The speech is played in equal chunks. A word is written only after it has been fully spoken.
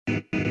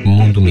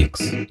Mundo Mix.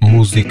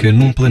 Música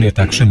num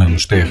planeta a que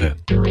chamamos Terra.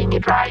 Doing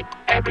it right,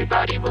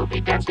 everybody will be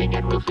dancing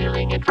and we're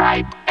feeling it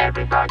right.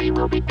 Everybody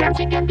will be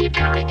dancing and be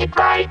feeling it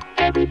right.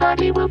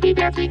 Everybody will be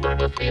dancing and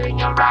we're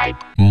feeling alright.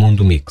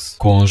 Mundo Mix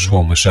com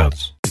João Machado.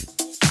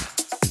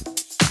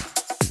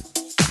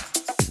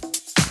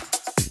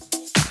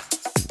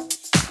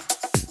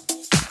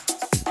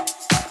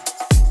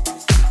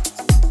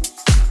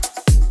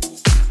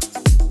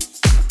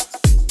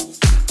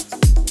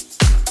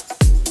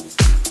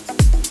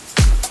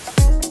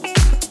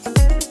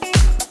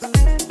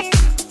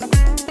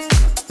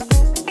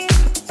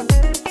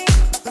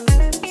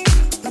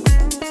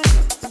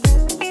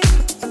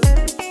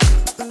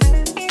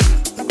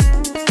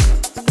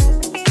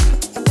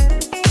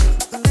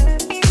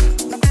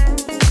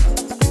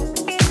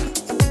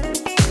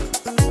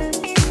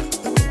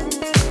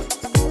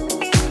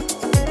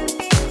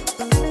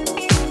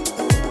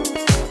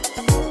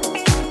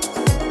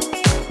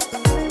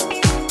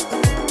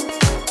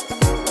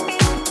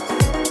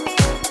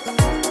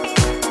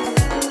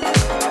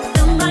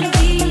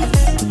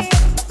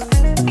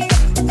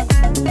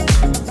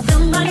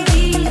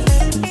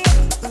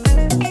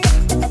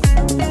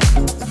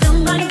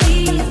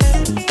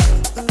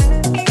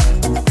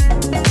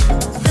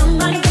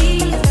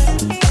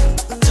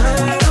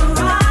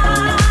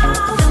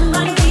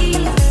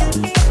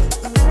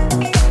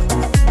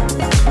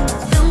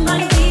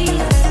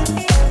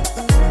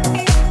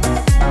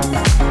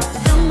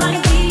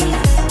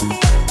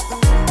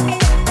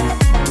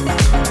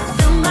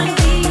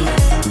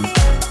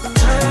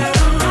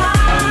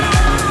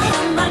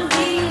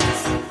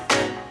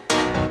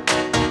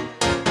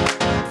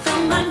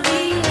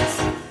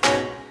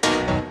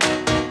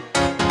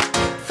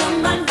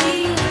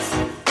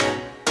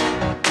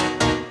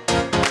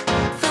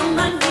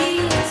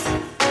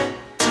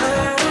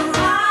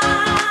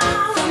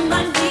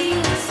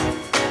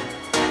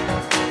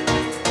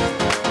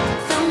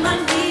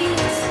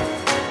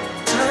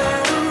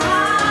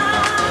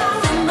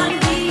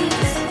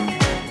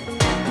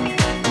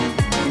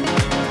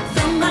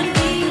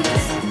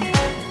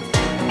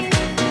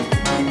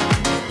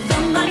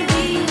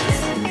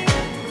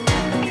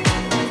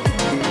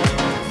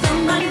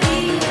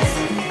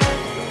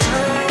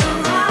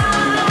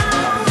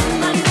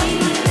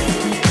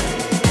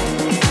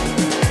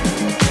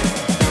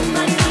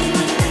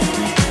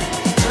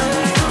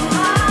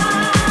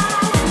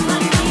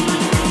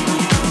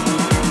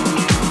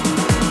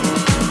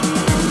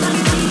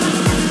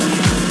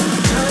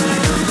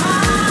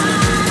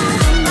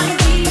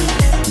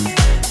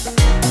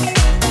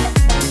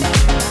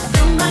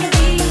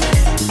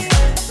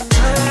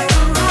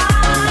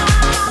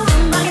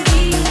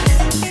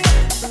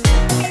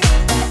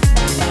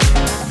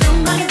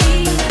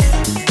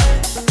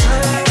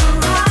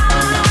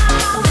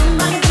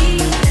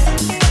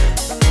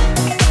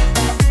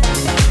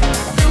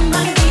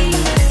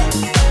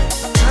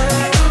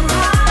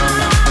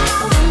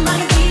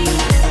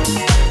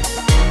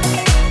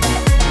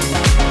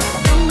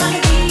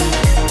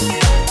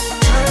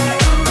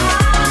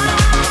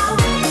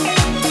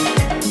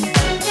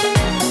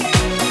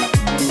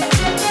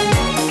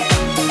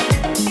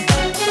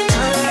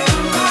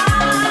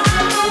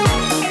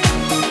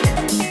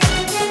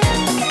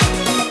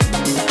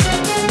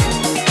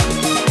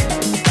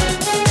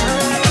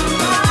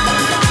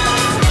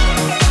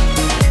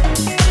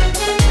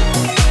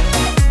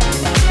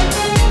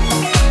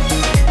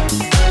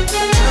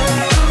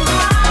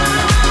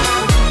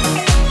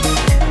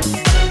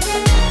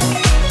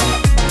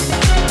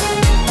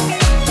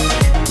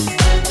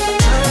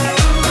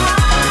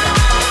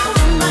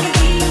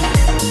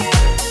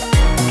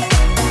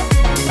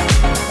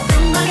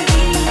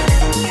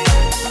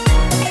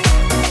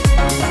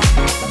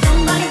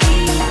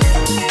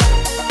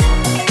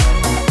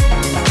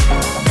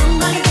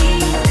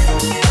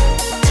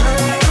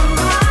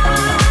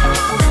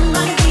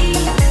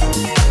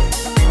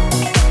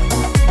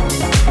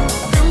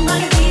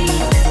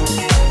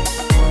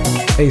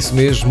 É isso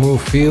mesmo,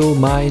 Feel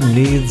My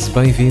Needs.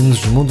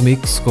 Bem-vindos, Mundo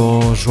Mix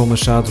com João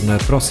Machado na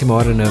próxima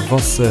hora na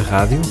vossa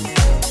rádio.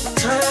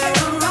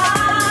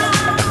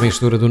 A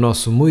remistura do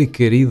nosso muito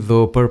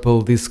querido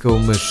Purple Disco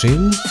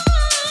Machine.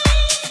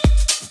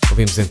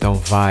 Ouvimos então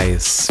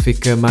Vice.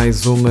 Fica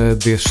mais uma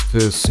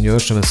deste senhor,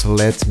 chama-se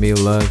Let Me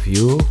Love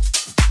You.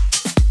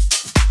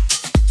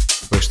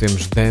 Depois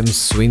temos Damn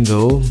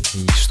Swindle,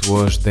 e isto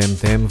hoje,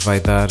 Damn vai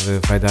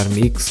dar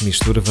mix,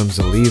 mistura, vamos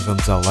ali,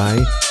 vamos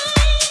além.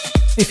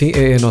 Enfim,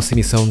 é a nossa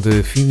emissão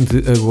de fim de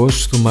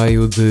agosto,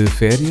 meio de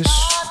férias.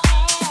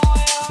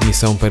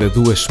 Emissão para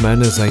 2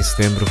 semanas, em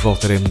setembro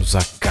voltaremos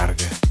à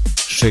carga,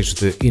 cheios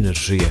de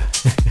energia.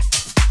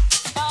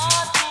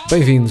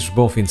 Bem-vindos,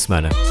 bom fim de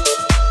semana.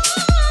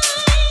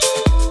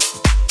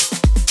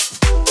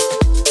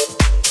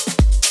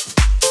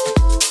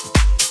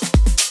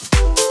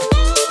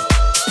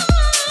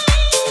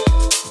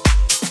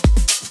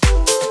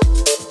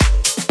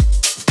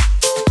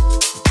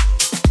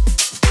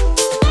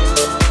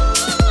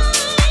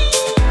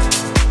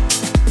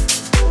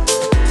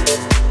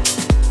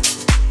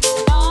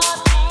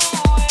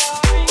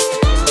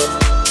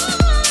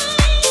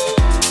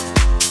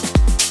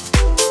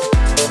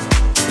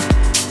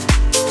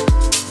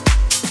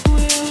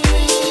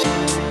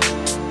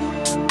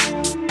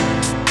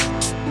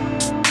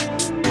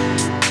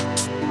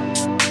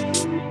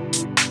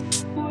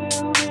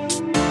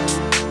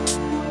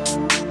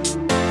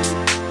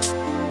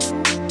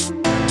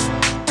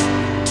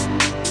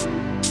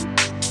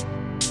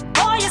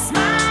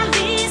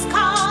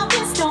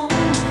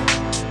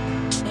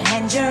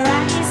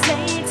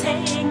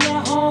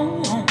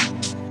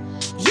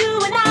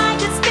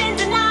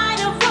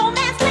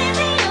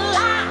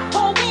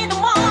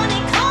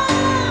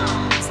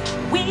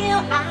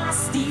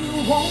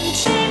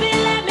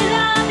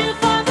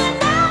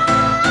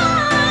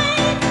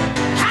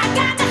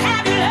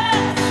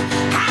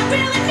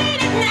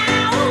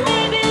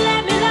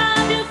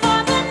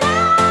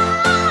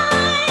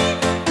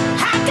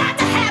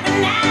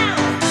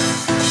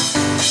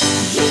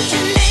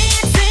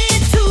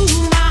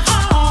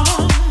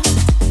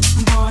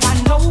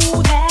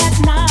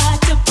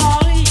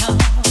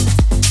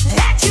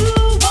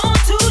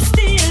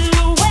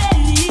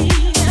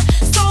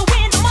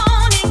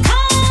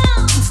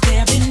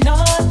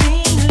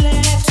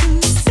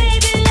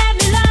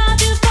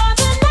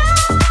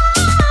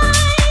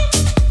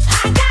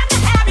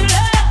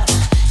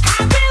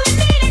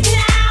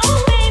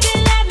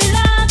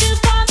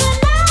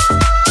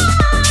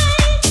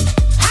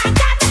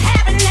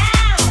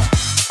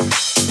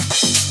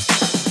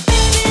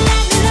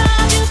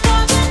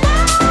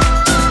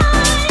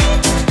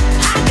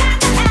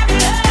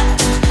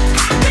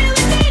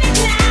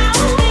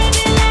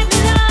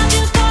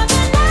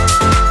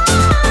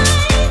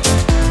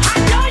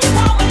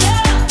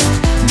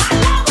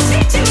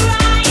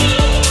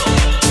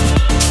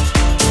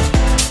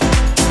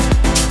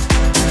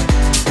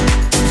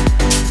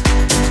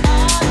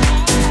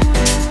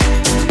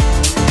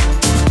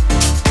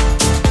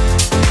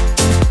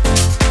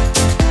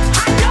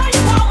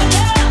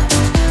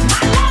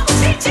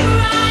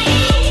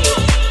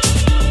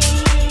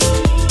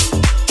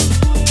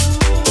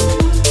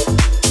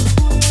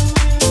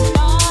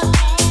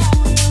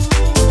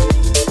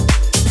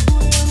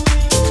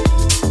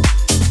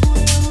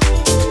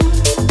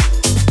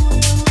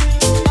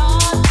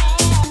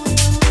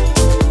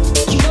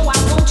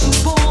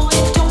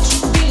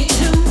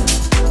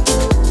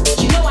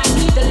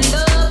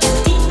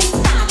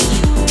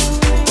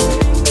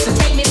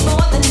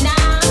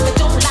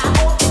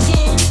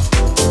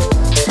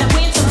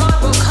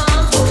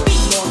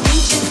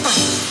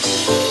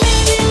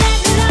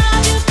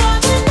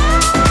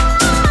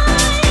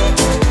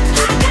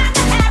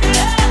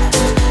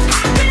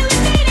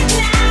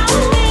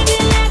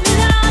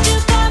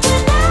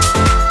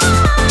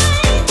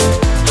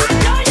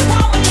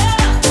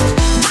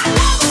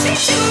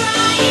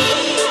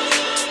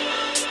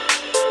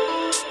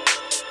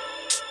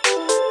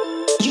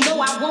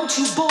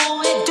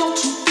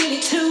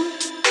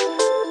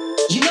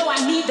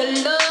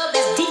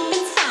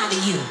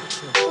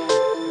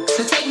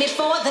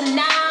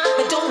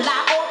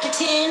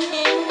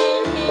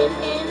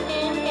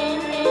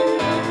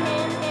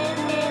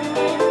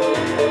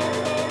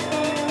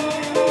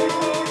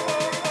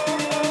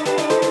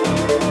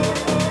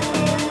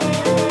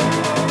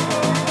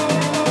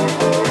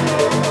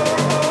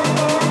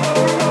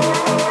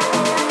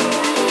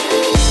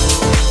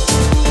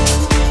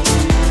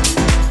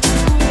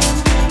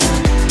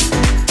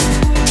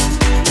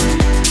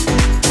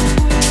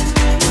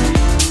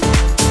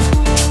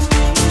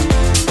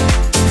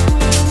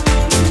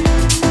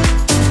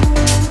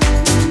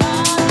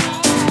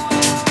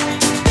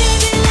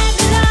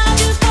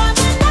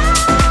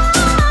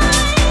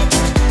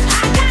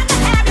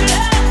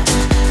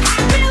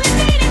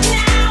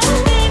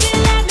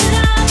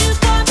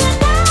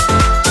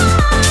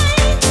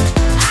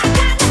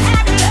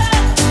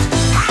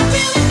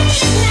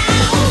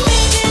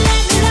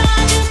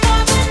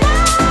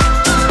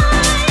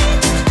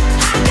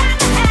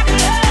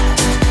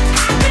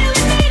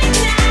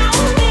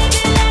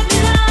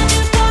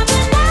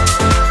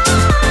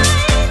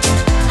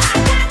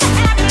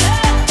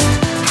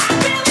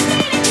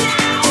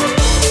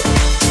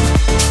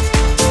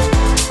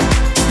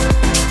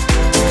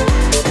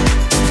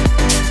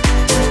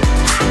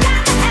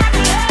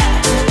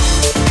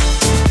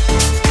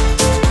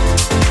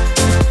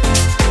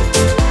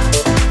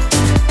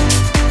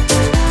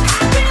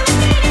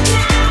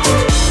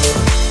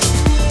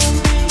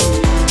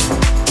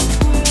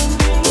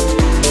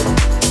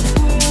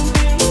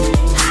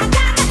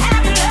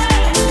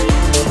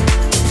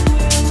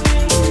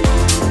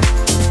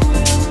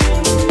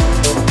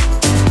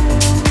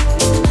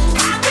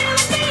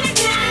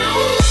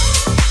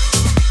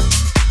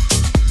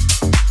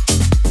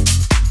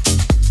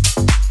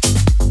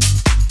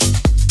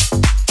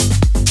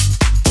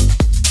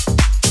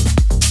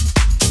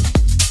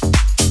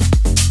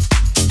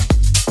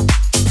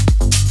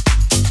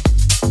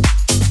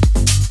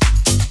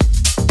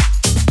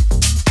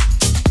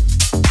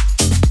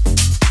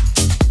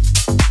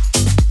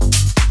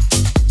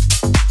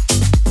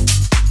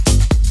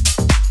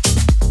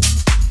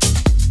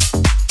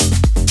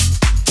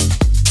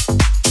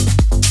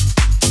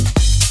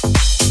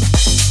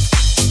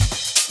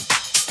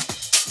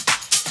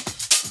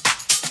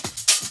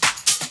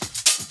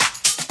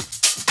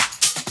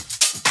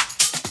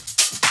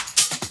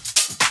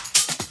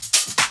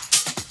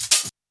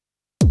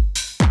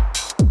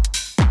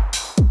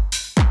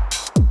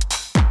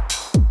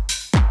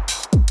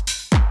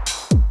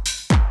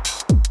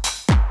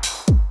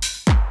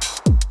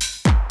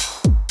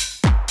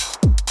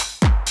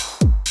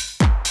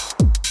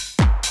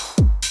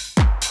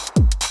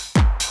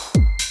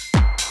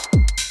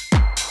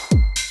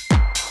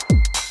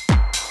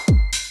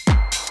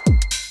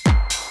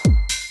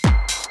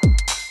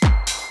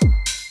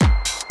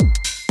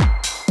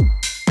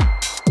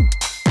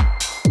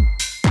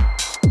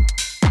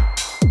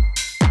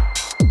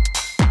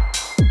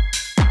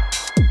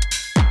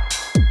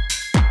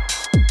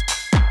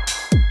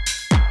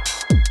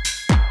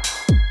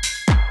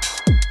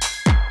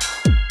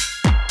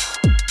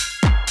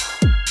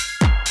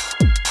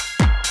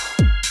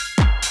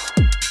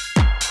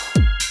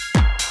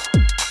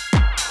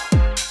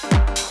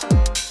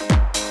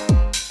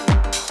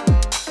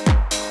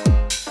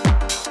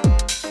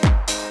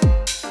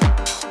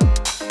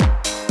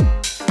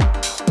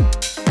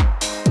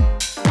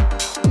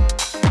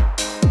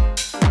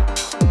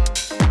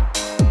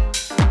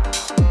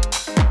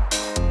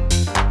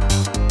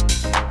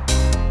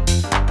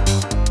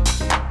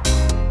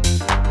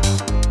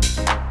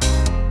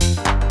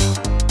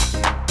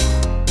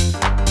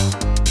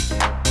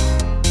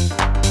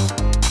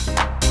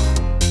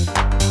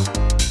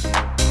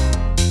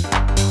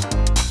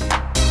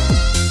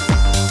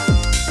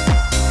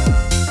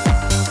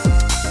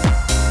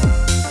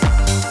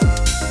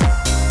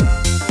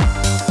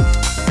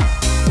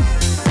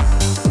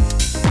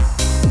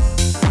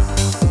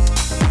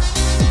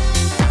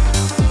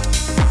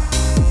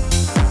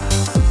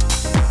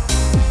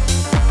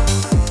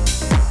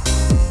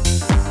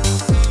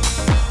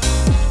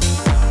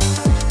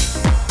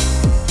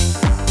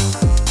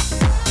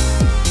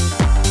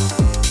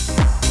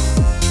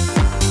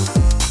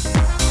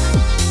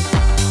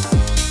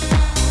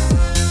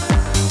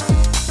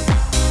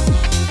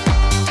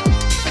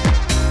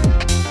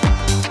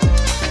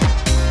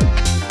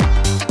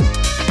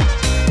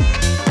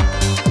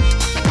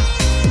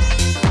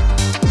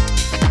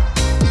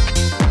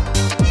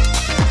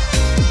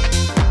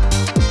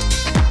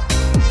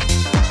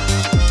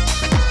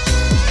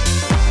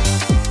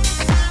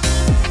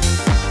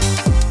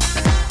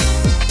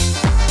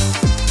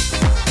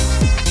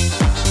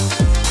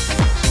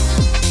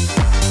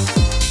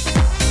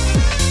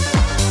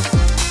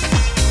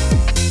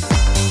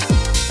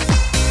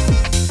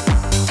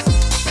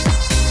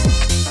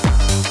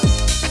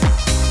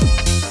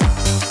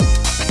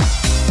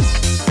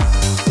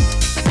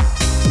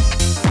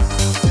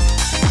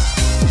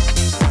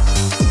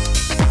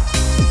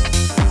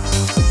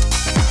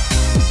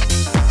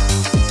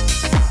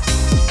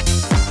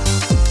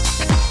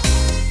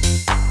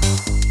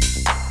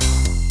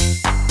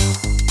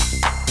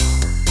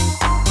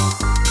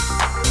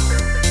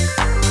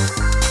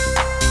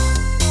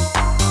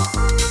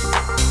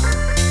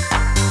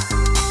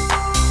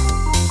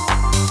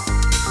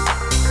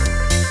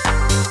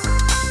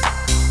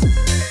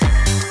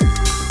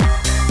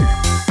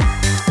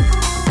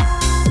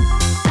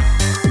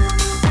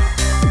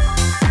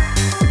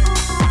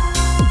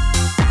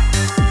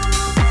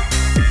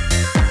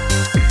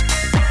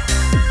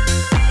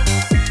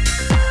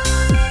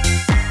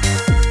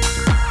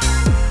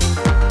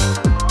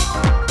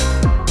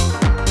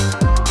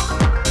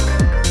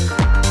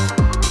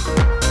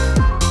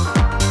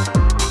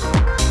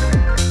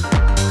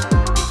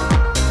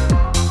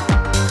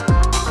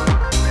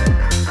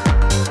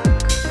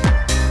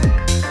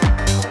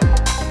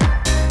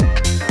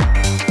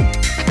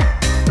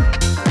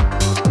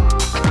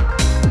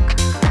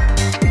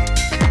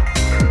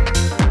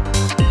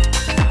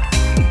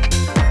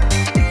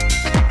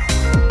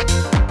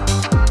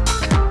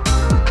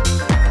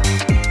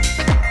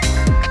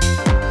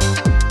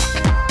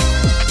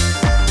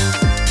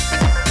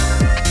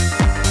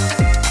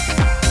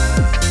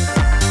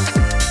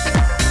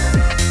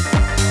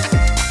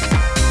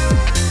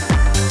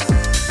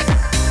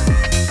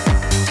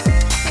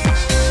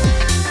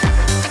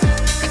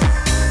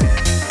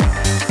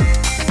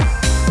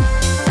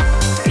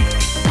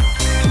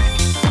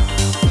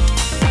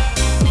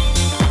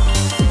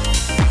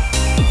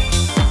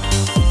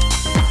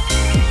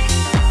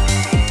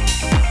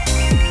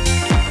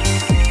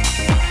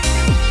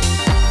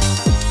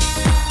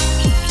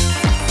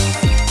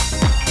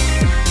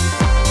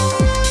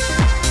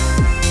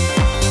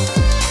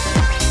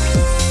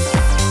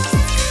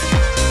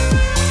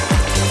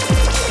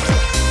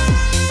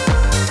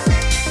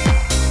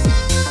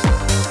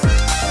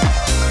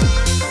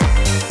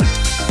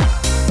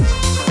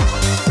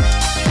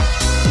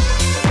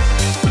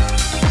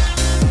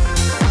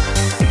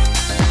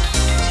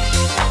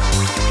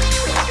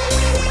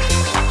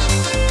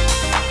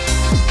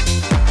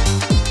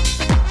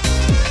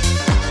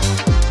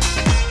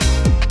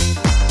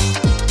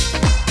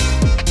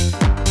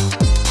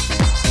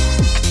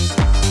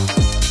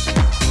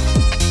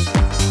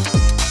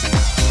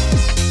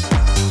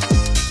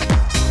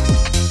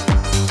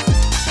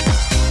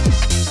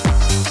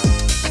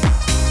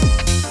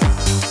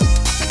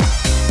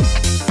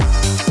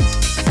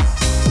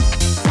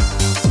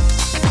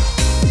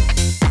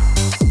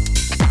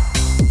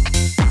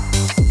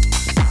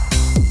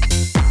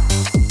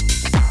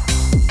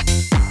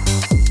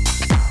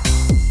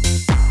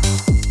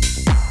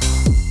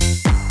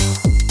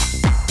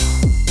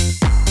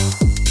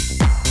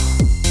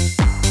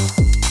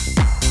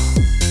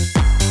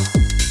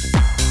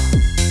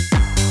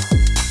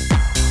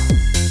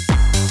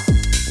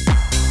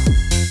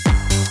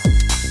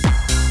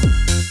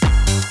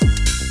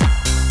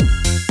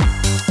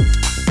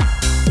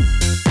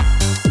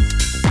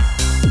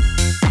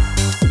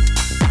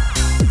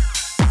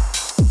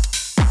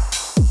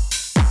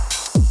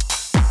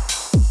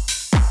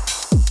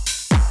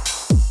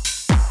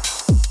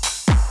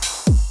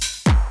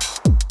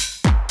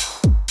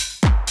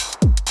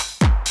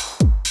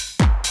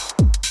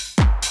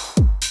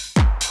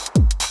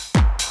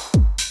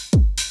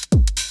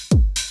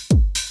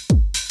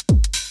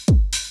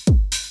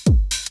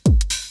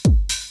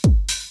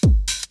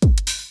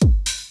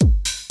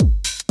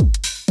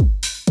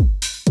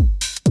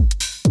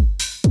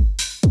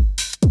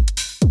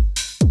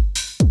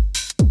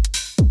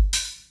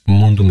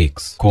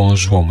 Mix com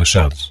João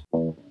Machado.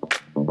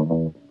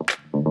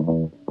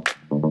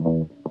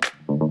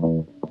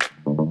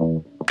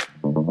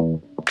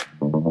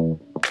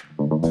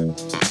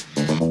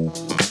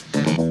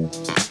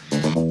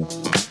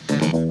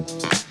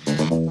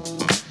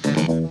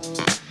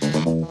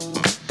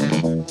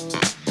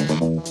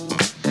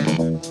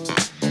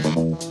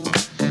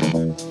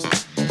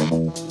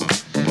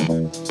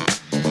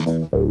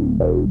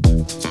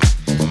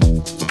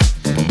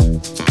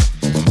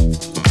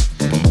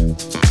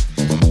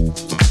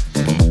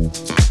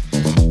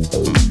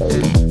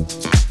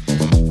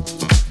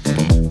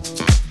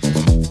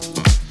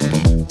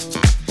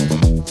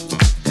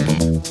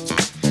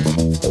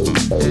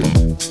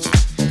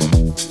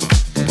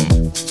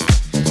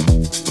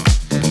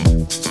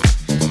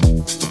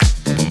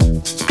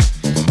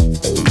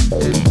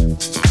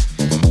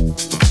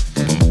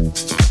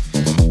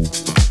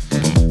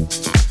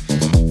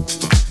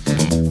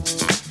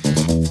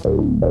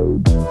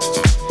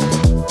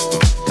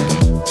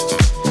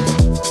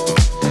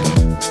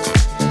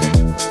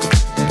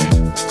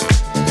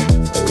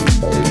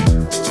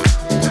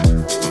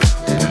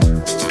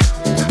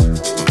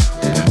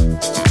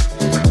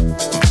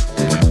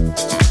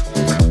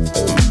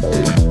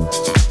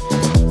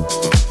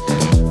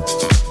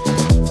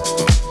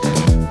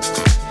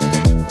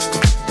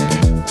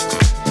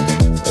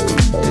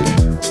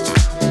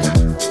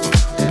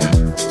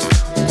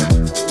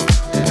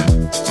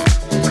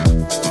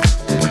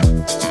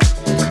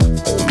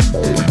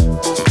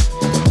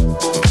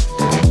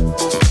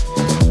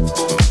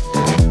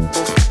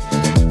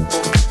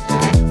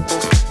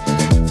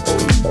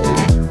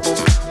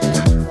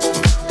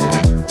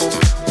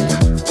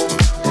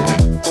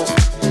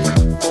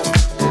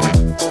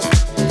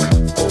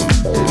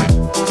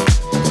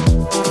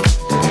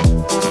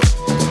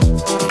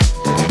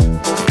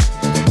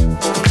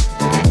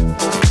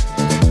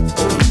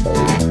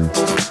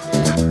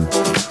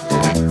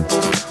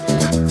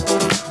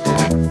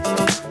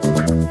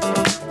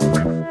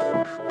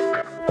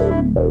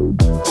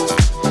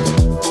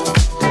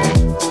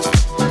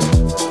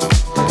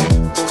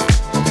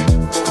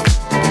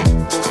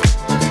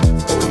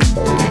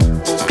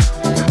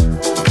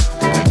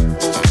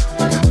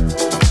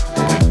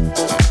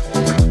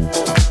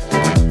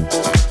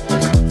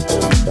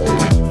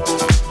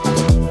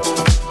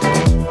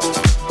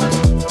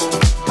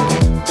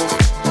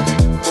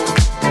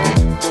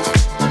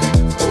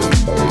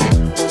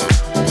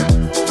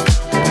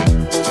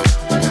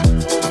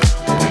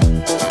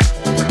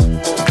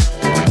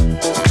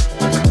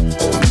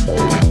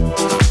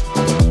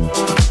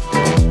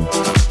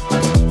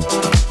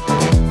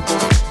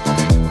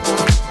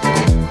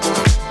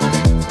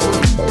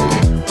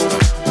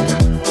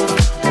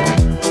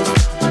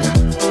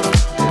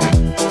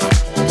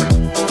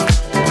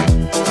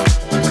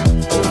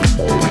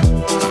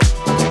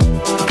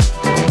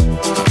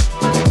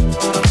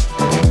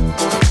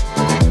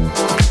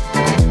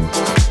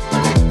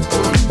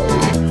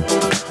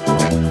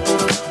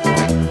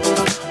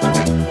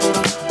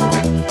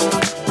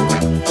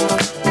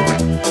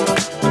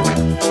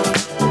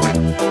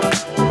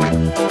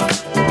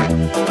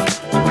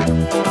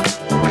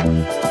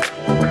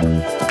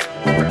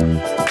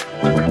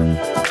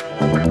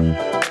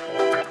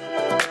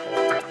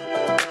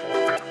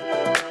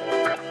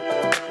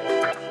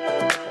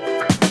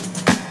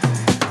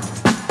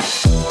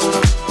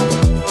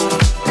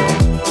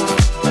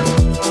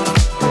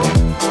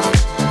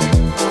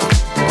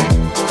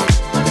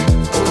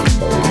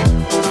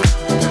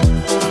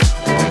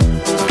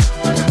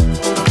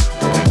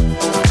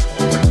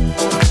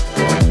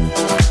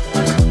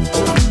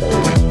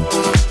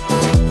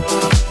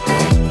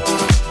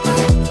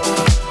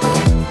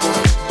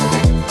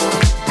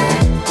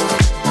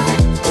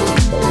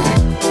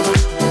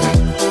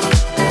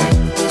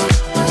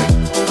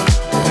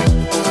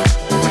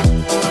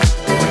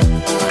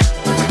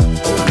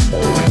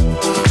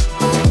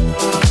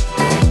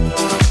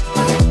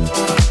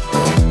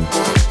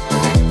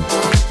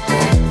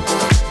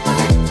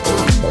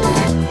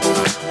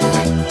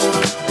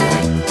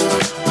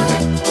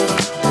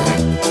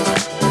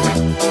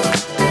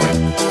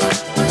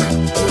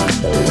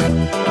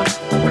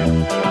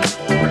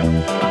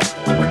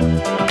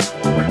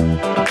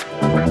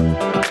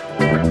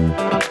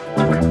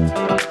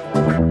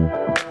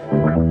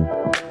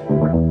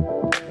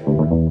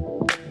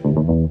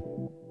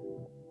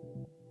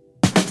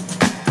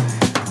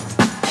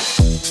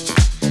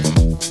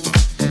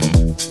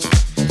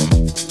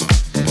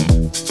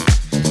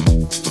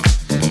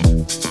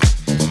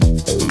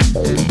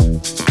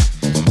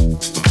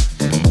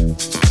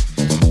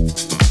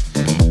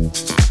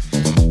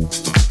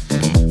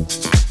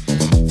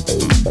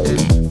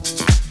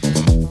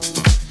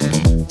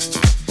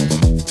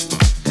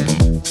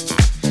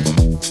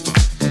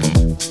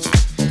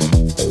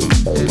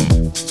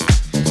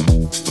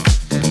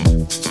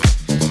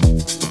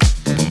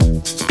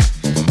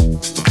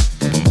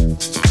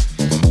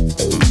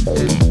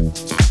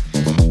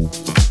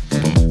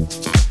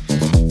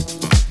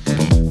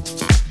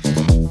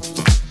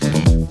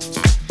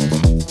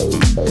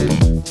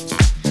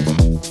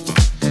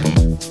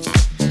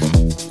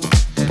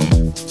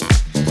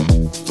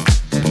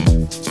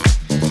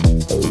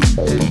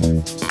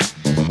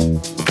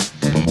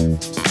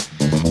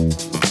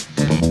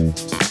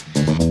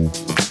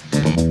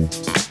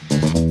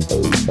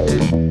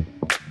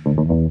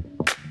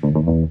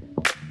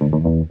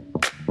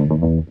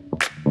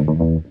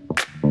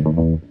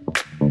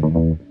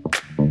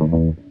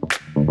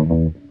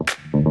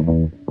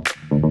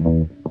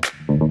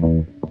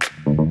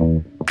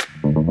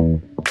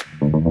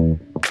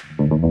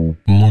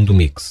 Mundo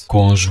Mix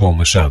com João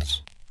Machado.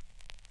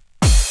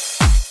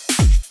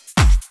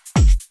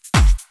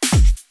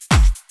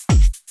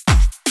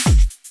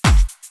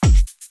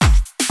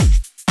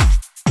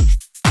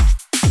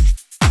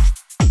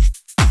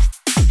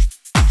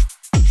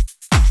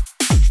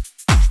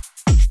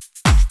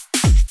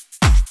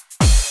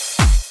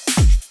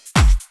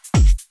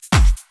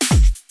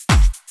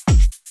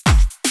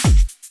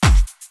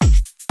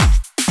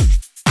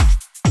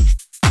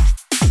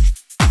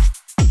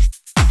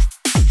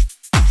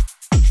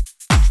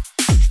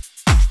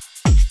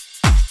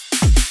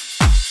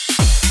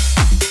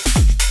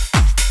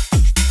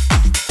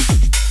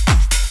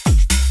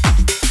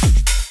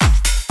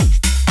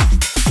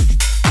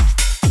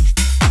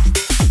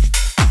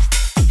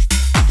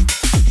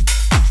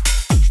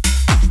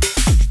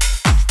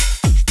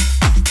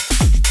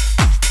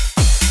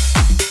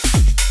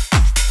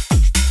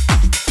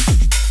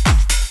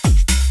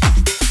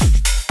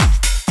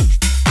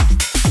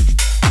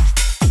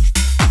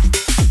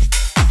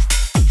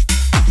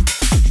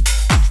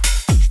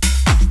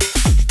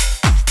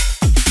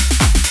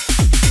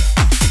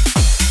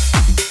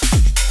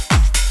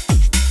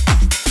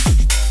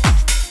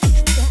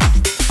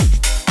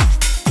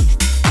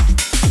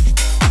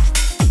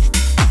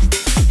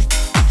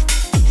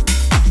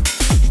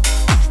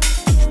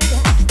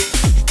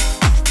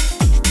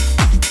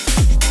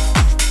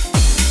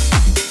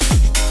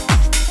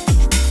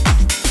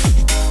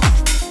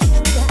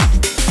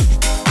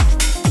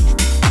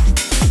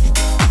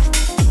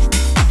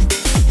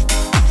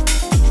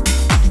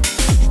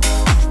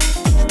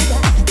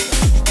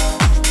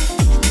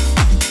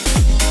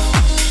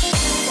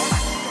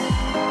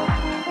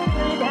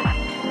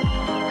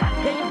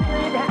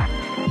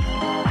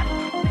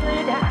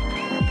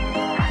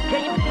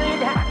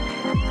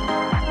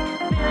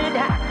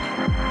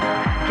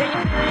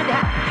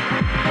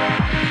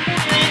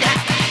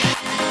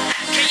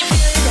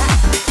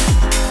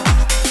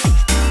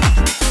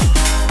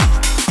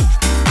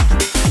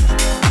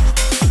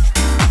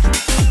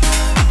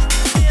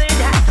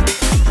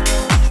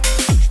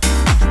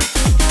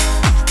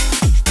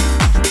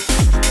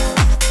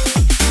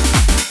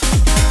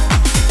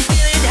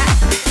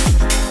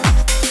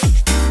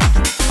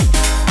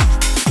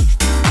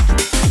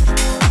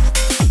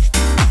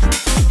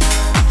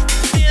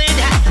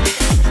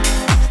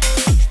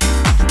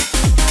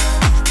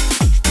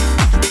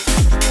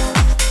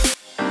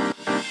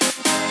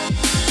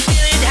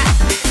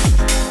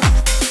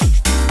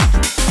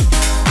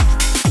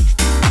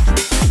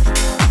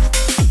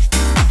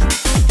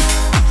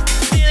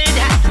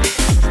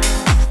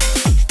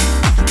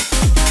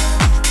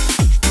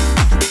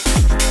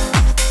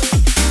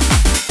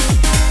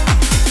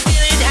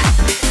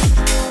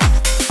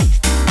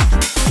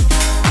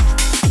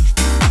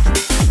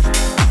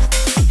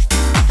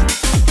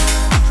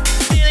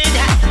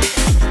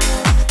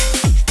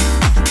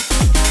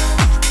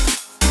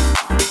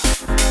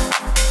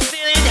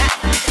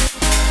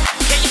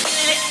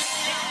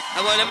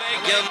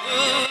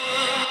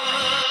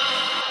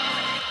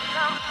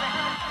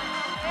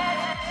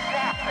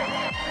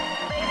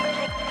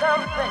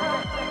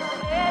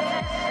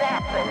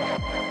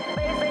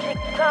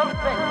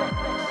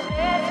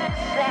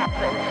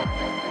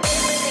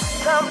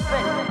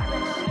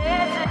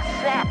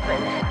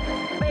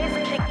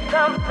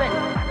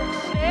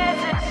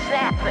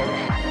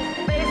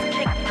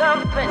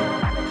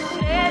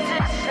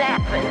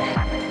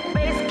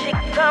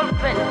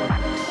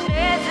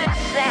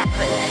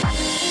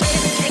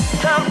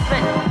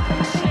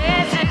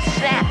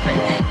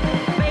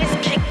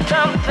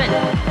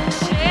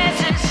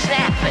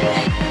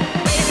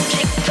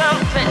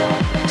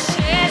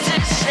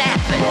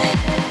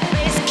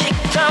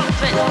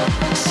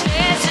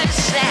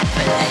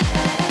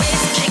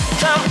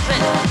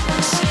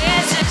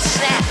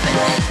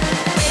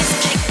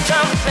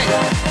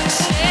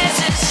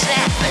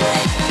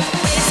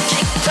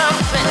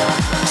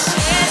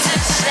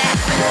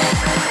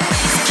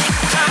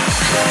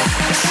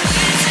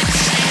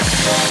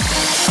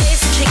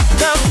 Kick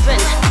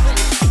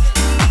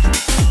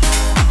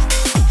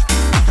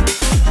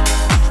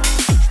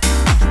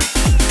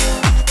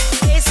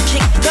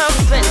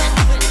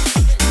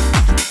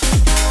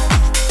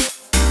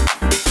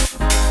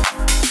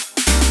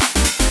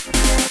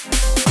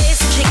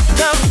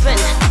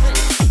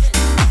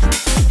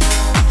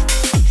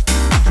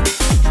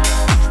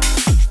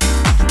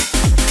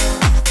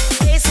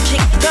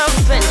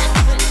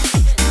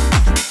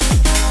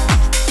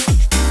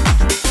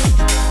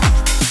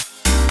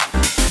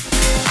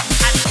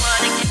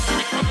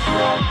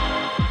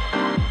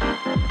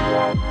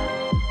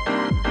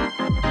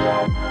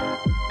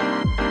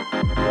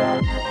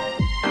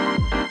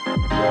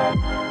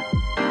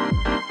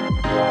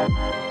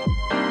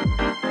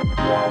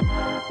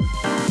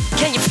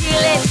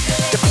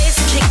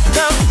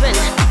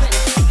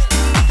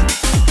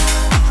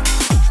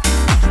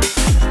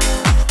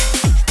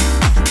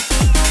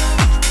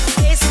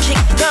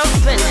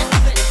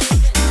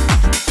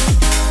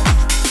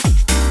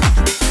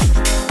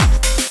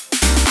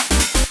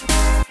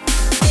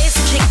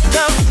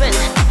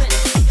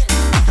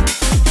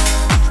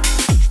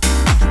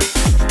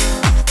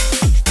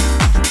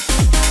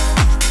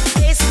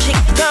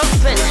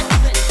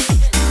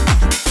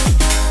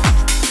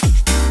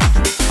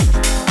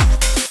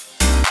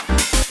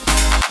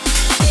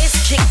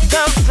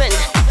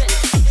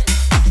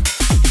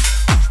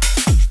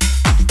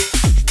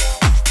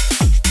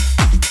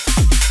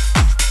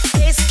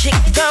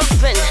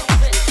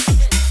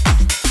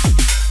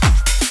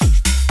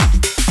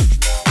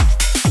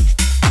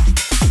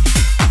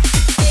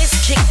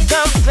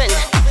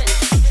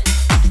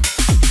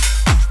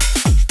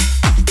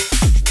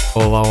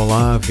Olá,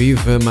 olá,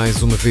 viva!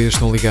 Mais uma vez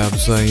estão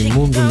ligados em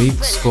Mundo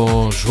Mix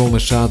com João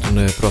Machado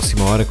na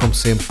próxima hora. Como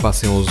sempre,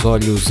 passem os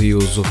olhos e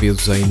os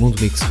ouvidos em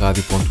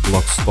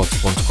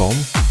mundomixradio.blogspot.com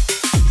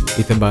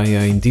e também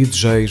em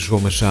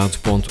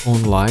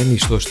djjoaomachado.online.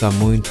 Isto hoje está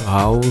muito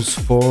house,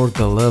 for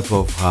the love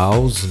of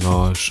house.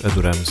 Nós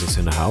adoramos a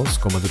cena house,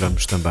 como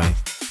adoramos também,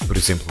 por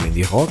exemplo,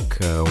 indie rock,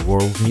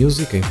 world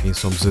music, enfim,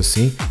 somos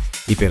assim,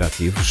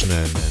 hiperativos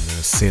na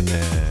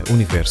cena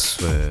universo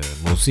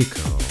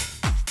música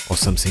ou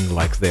something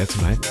like that,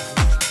 não é?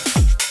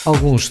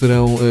 Alguns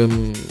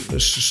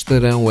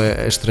estarão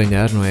a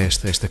estranhar, não é,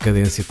 esta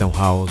cadência tão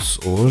house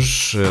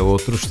hoje,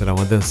 outros estarão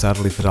a dançar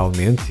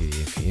literalmente e,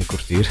 enfim, a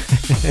curtir.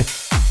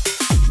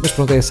 Mas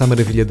pronto, é essa a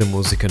maravilha da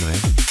música, não é?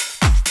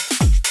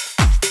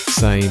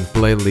 Sem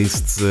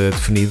playlists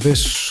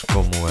definidas,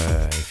 como,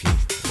 enfim,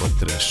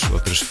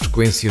 outras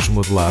frequências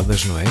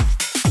moduladas, não é?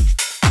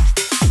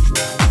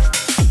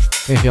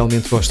 Quem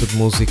realmente gosta de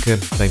música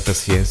tem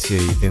paciência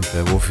e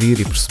tenta ouvir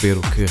e perceber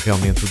o que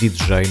realmente o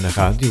DJ na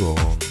rádio ou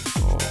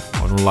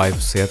no live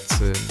set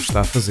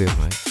está a fazer,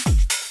 não é?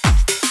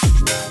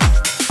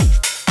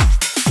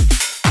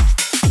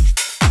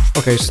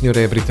 Ok, este senhor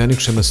é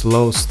britânico, chama-se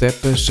Low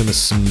Steppa,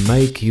 chama-se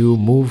Make You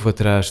Move,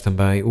 atrás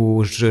também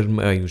o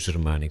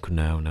germânico,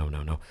 não.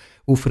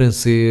 O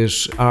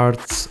francês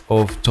Art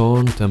of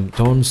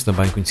Tones,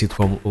 também conhecido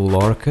como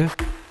Lorca.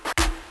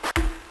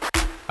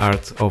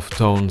 Art of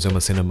Tones é uma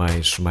cena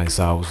mais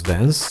house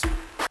dance.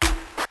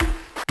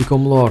 E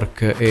como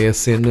Lorca é a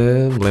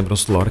cena,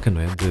 lembram-se de Lorca,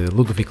 não é? De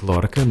Ludovic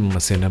Lorca,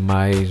 uma cena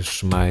mais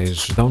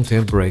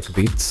downtempo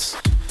breakbeats.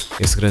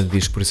 Esse grande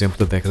disco, por exemplo,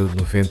 da década de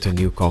 90,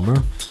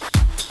 Newcomer.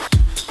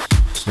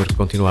 O senhor que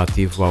continua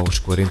ativo aos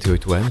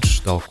 48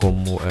 anos, tal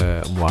como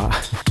Moá,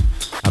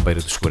 à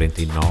beira dos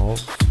 49.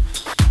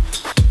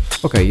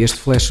 Ok, este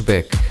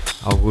flashback,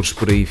 alguns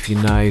por aí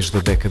finais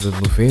da década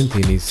de 90,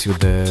 início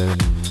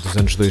dos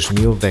anos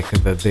 2000,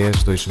 década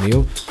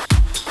 10-2000,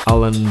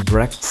 Alan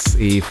Brax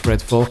e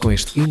Fred Fall com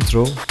este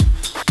intro,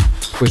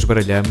 depois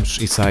baralhamos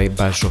e sai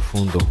Baixo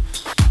Fundo.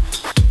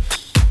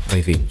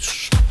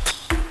 Bem-vindos.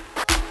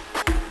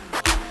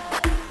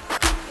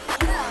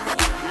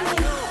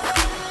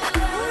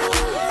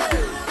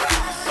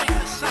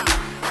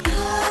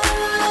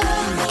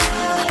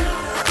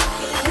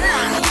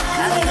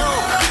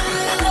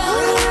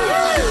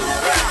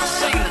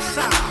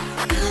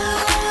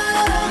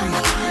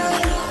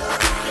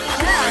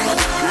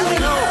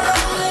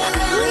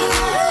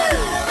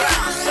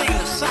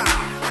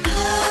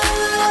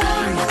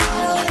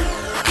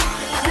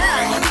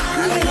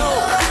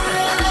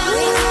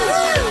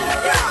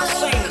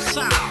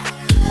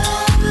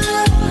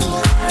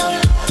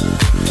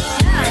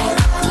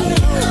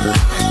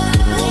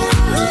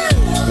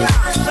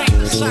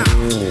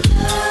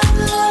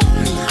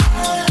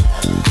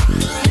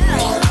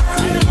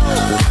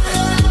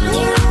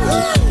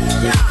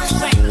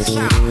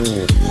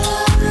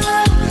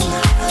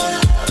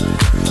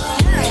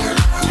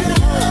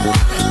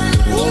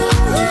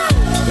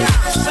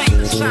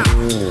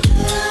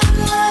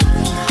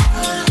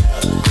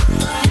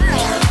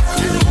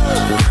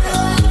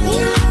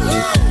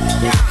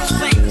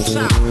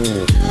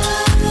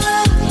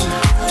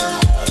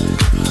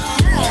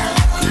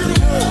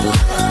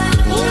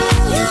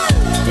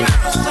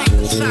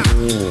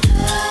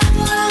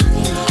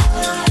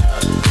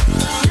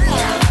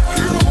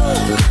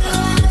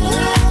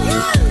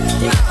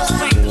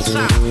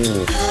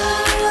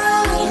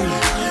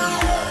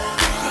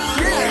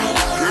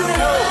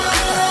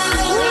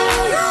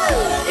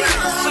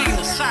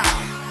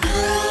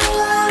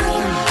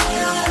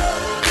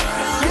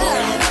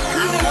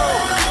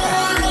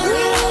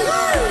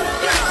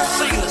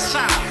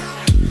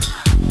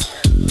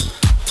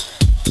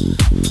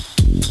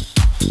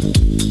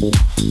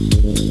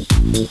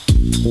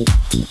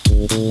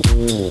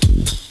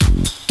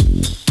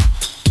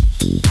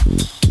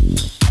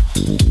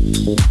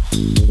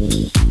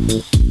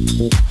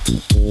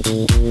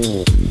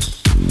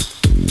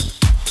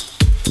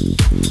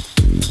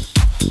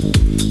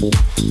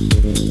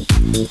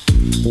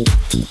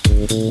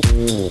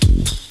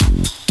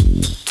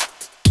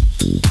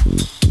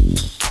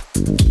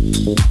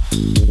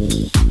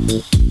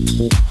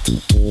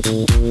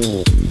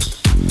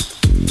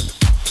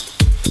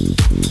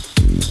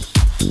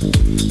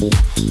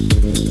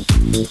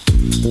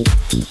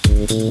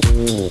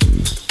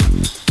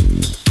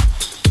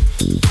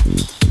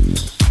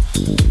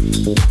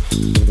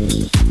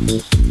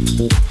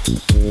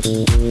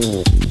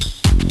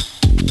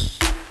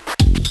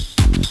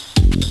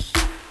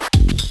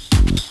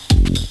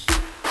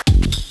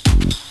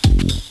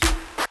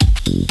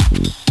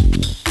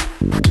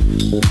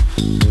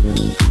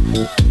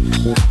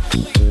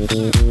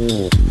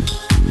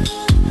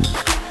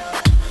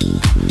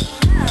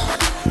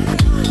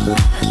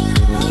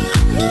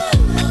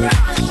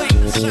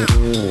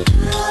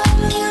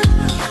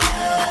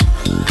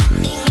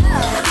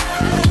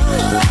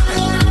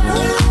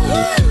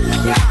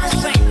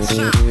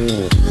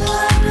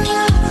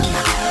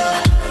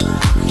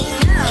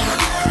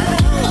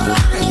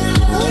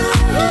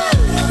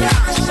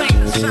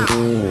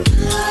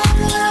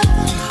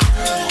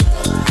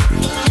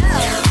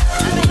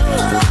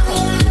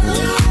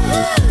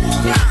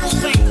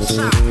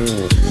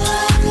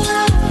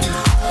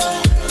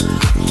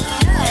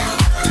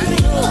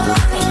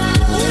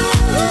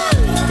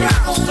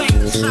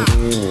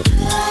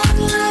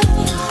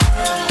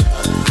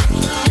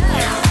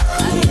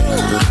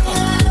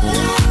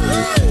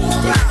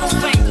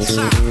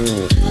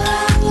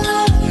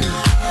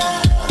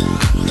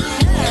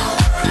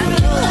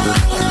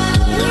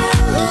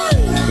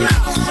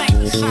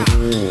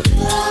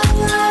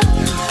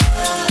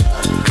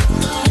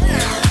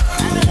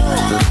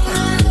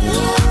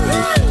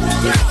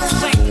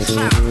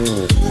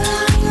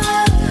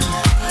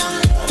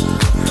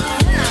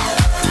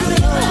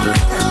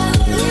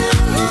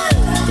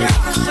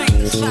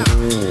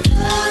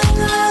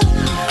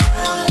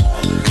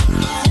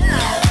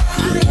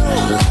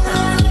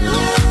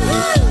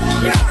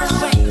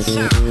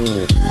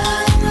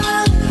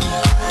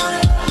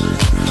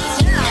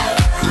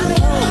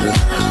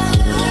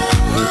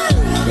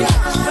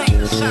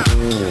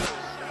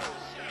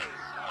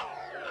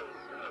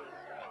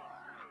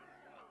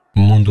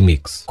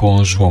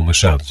 com João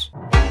Machado.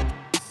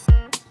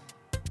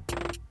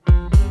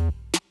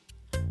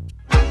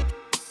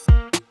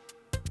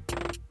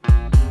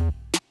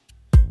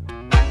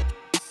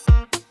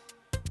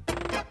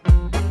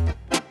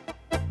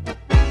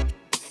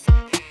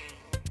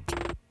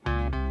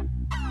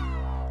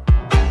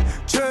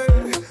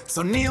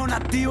 Sonido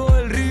nativo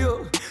del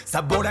río,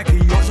 sabor a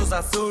criollos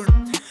azul.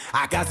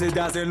 Acá se te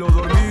hacen los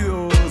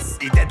dormidos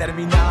y te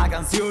termina la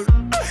canción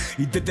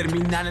y te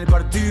termina el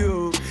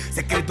partido.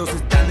 Secretos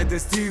están de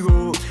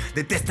testigo,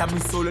 detesta mi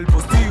solo el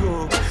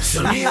postigo.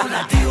 Sonido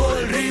nativo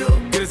del río,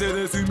 crece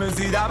de su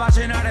inmensidad, va a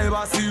llenar el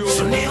vacío.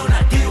 Sonido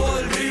nativo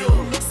del río,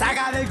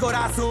 saca del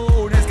corazón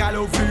un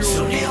escalofrío.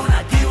 Sonido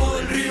nativo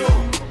del río,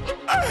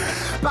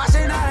 va a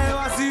llenar el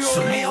vacío.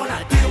 Sonido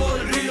nativo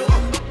del río,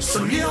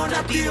 sonido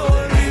nativo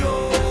del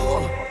río.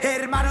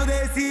 Hermano,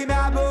 decime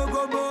a vos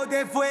cómo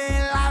te fue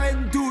en la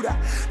aventura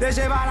de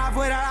llevar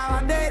afuera la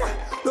bandera,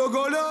 los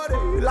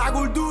colores, la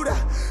cultura.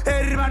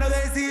 Hermano,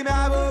 decime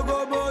a vos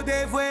cómo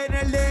te fue en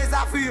el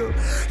desafío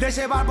de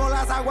llevar por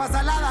las aguas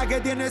saladas que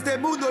tiene este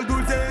mundo, el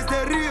dulce de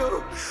este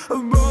río.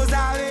 Vos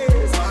sabés,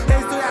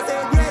 estoy hace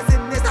 10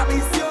 en esta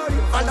misión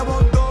y falta un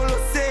montón, lo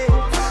sé,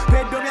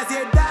 pero mi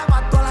ansiedad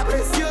mató a la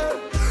presión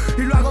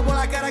y lo hago por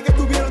la cara que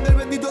tuvieron del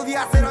bendito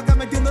día cero acá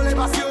metiéndole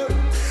pasión.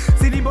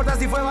 Sin importar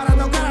si fue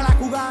barato o cara, la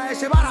jugada de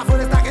llevar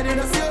afuera esta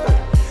generación,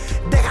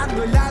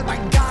 dejando el alma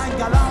en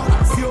cada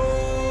oración.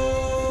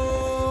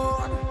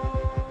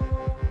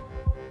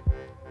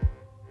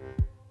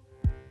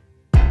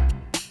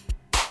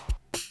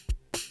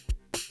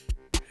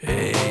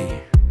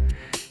 Hey,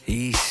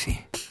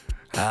 easy,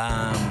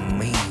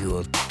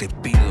 amigo, te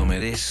pido me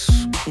des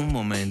un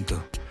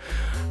momento.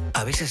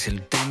 A veces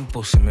el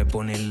tempo se me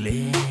pone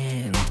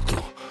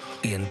lento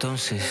y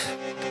entonces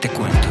te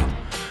cuento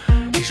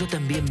que yo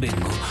también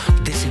vengo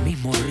de ese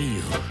mismo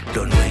río.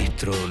 Lo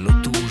nuestro, lo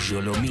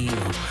tuyo, lo mío.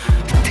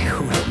 Te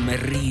juro, me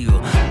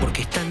río,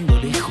 porque estando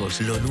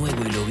lejos, lo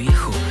nuevo y lo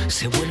viejo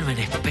se vuelven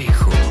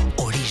espejo.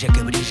 Orilla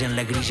que brilla en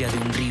la grilla de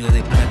un río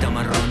de plata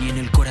marrón, y en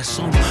el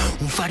corazón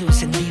un faro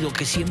encendido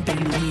que siempre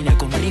ilumina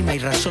con rima y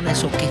razón a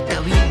eso que está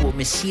vivo.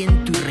 Me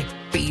siento y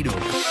respiro.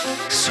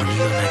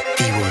 Sonido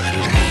nativo del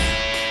río.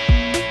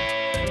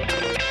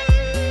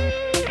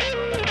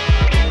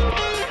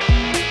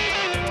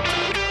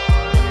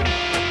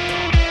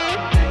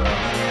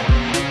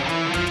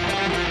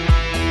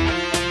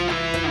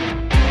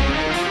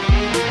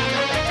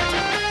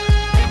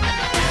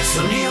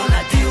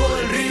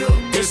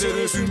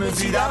 De su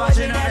inmensidad va a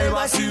llenar el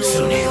vacío.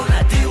 Sonido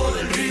nativo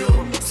del río,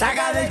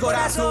 saca del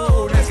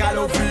corazón un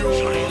escalofrío.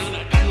 Sonido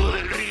nativo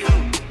del río,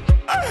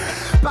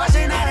 va a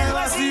llenar el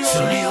vacío.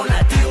 Sonido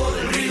nativo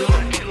del río,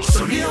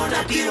 sonido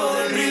nativo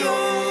del río.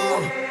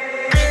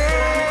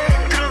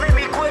 Dentro de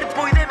mi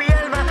cuerpo y de mi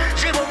alma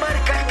llevo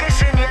marcas que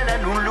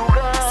señalan un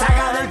lugar.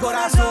 Saca del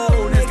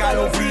corazón un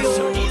escalofrío.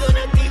 Sonido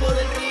nativo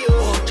del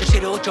río.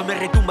 808 me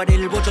retumban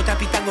en el bocho,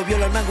 tapitango,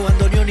 viola, mango,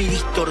 bandoneón y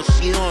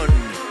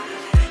distorsión.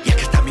 Y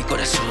acá está mi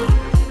corazón.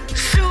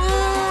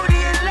 Sur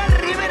y en la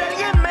ribera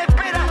alguien me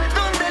espera,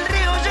 donde el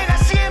río llega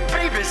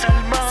siempre y besa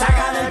al mar.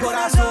 Saca del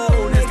corazón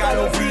un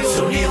escalofrío.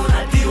 Sonido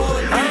nativo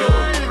del río.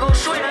 Algo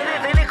suena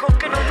desde lejos,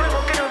 que no es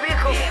nuevo, que no es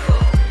viejo.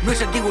 No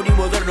es antiguo ni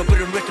moderno,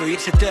 pero es nuestro y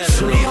es eterno.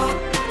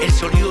 Sonido, el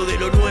sonido de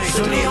lo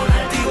nuestro. Sonido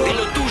nativo, de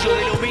lo tuyo,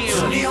 de lo mío.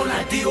 Sonido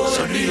nativo del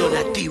sonido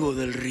río. nativo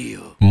del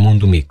río.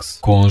 Mundo Mix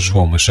com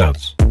João Machado.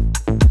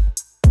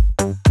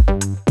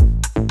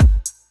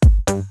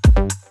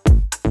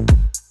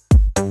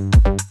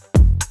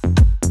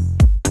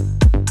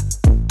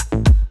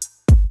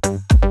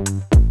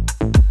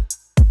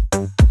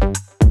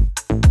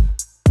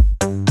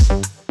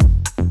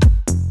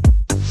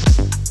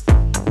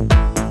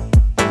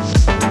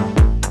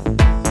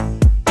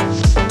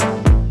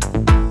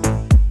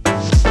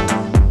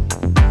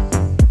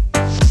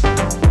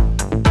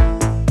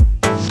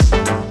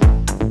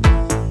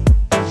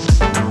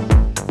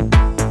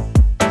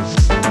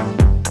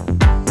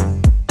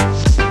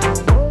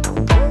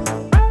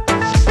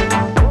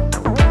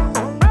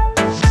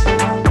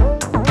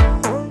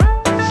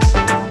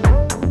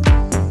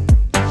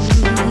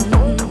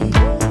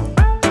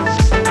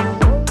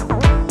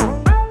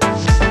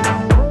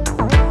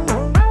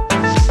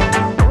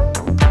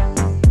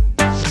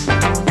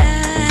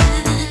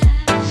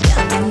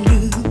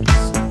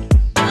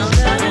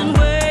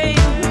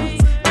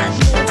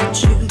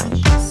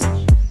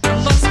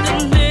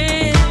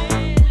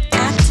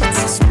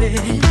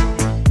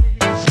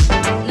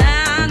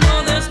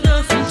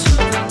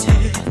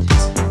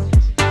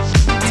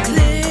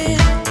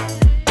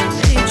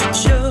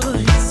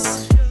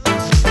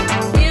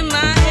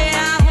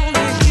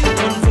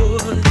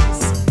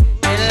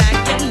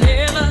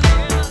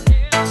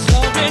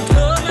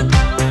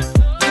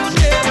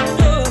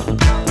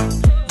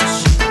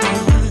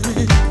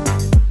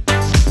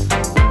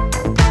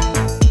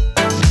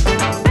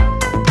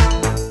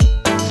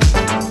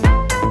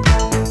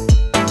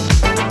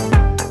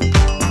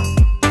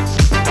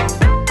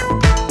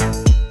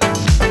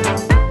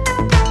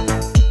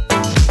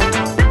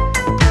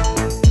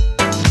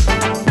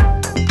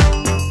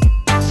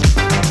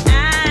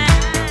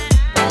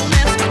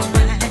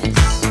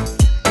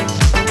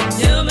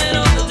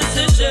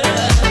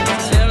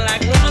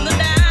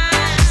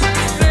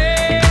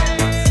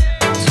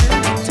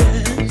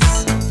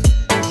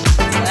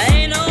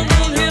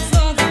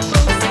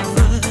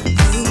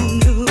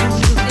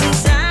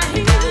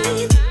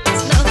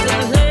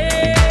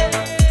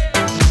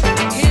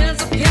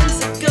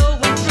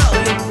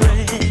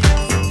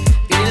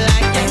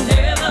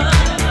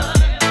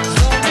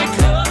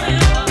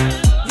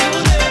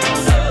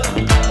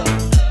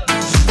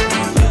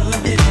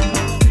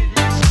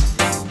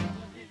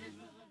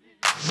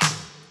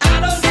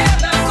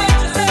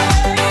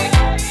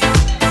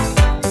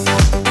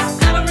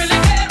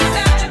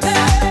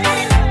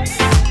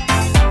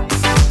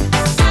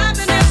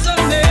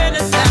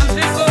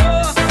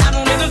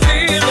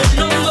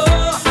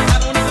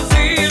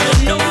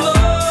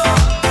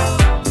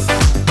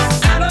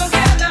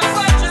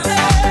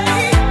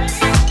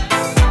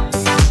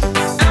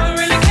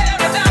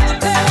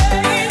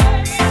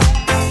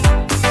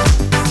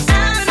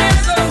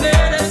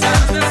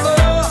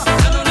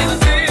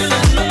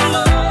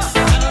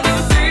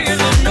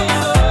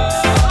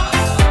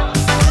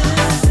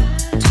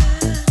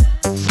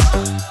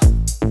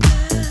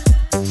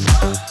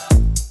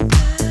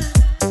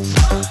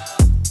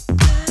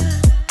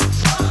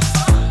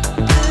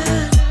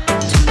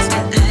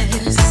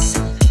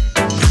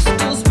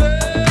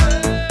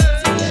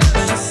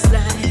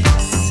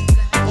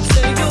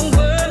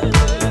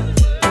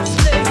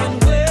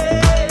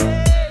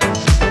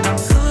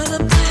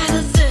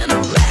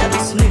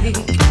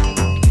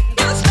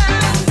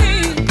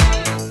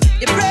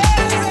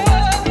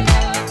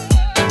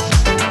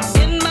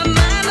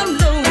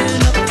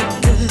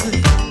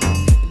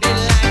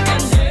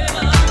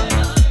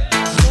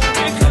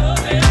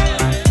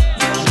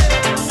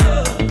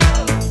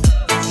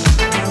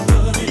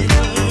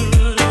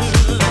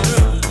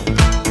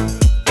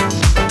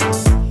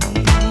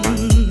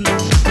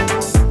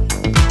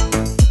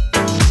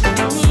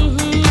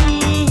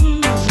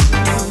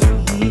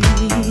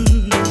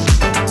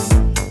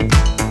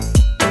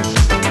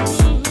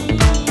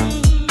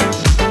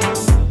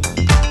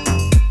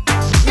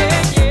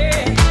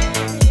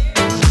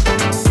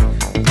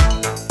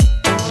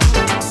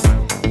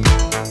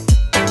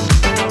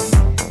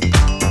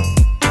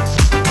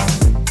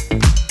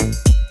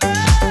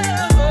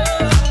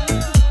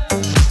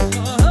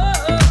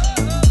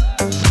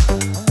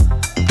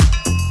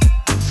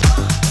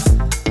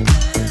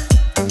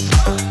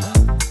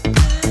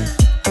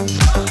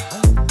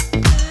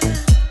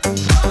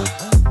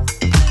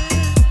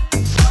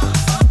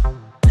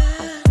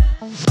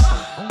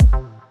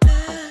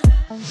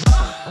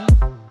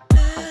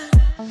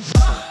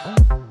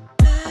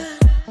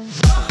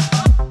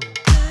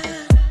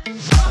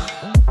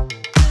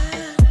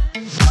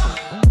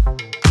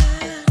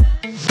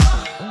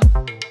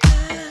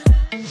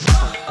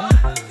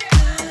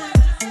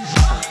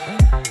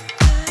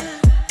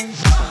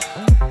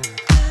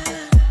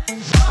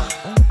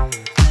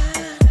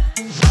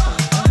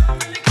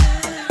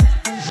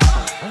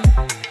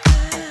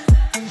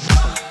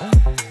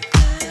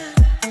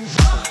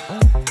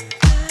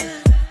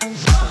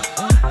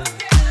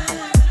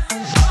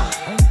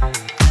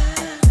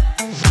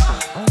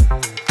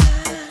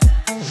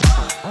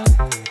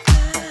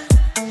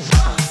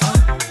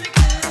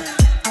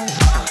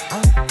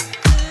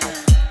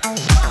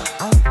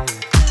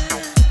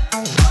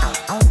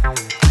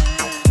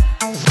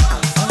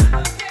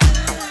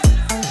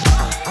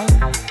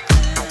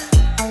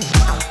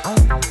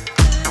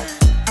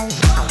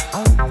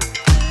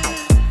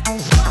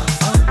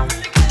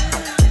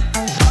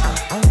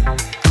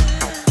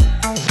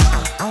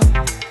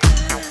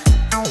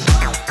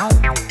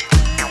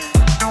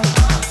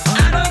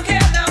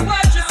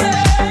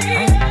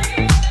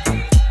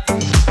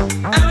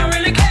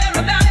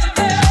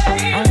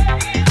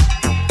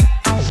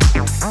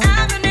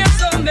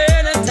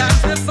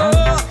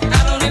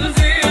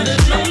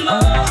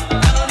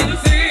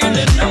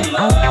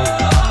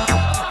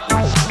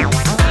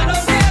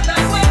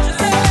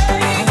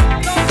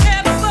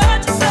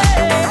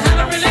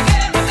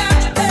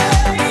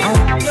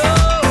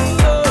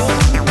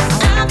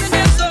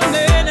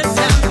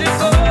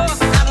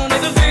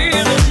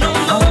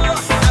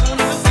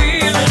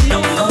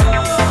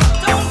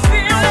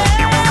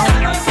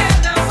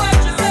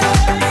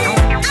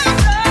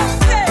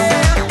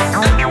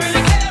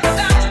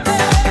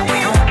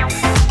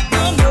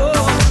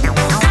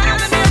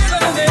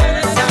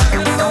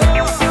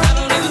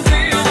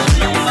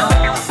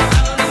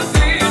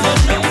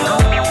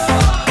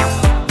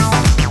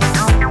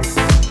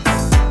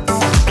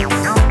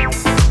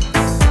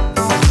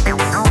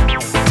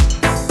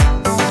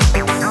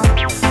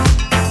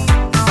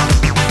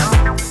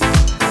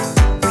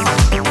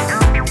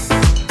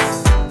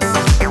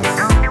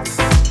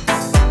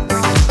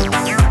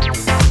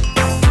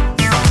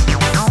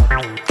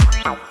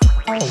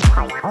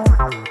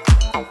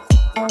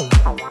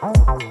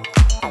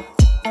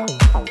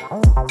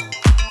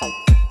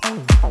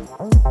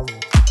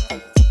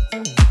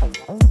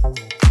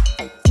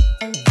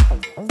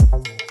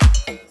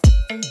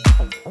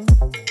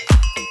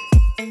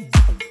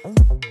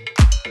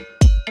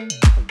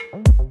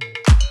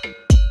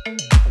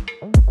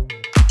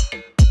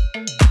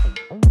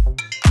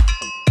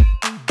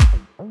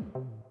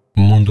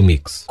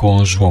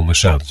 com João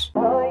Machado.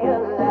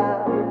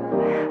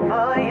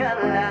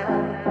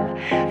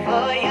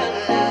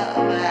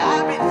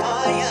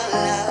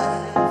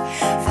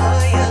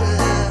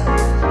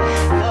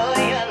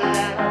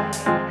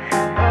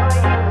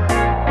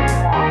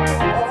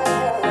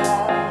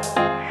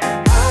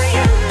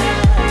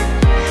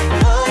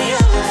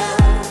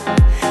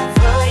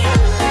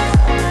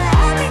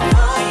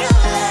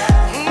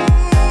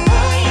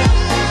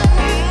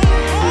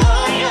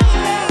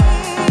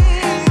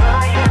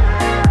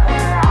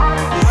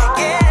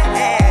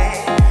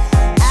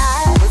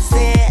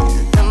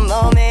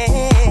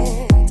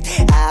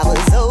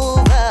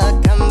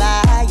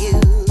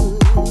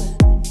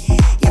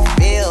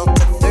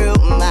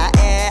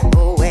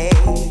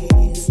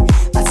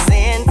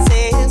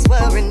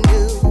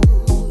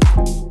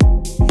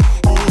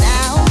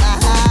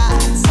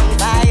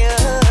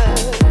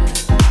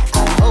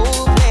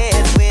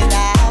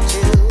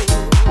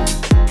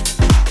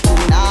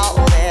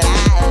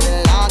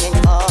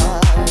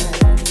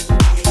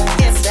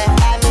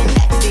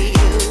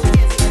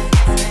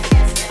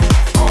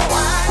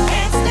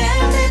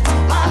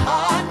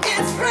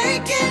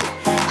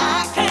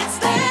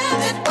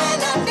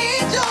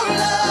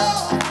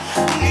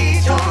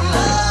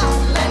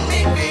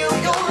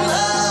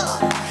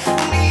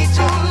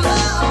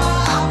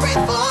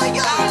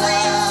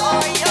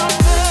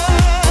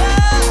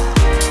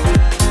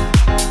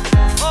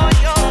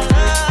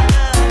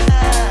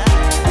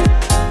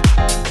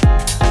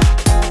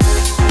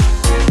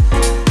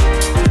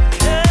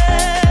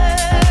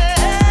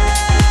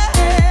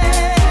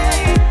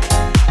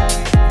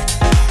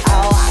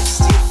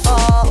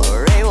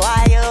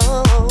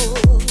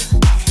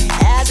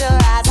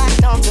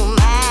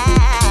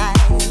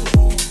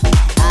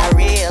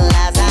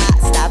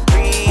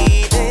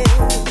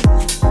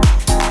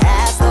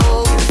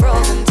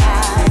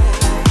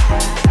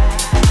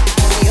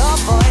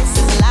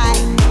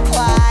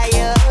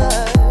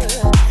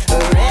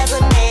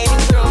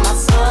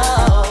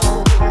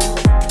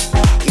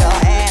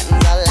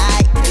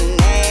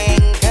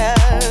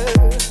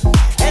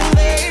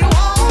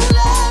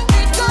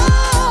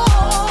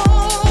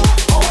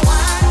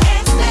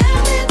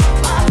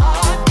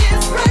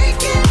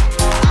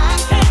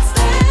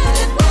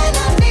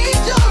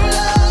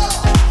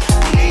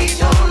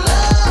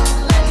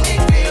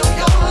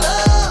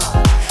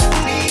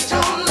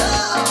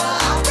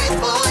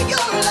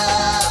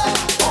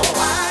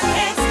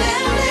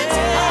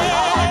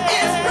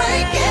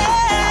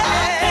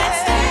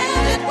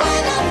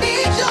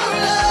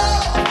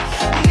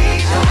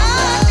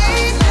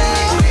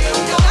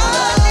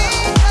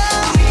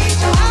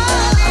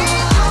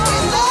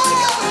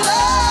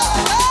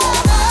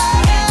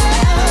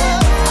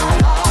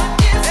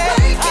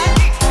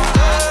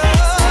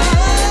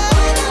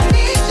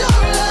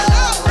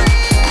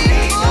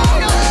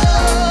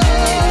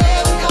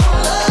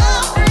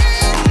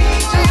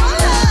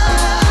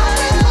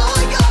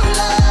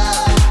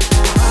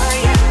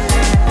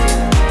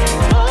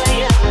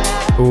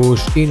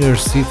 Os Inner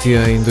City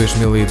em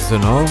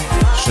 2019,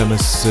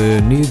 chama-se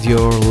Need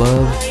Your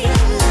Love.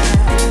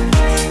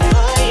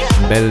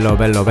 Bello,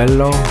 bello,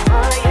 bello.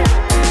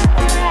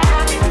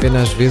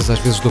 Pena às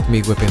vezes dou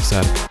comigo a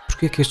pensar,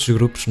 porque é que estes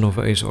grupos não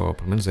vêm, ou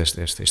pelo menos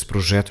este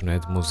projeto, não é,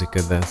 de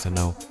música dança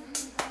não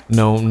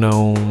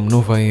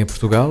vêm a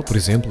Portugal. Por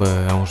exemplo,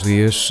 há uns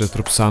dias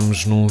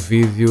tropeçámos num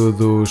vídeo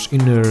dos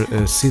Inner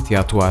City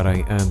a atuar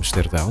em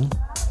Amsterdão,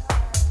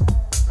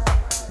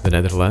 da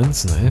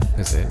Netherlands, não é?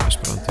 Pois é, mas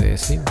pronto, é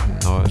assim,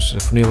 nós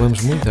afunilamos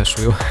muito, acho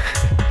eu.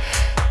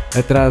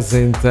 Atrás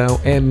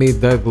então, Amy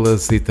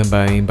Douglas e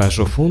também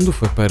Baixo ao Fundo,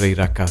 foi para ir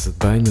à casa de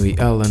banho, e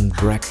Alan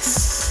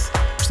Brax.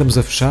 Estamos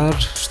a fechar,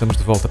 estamos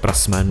de volta para a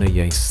semana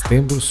e em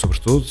setembro,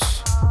 sobretudo.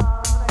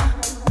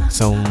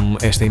 São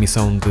esta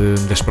emissão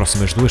das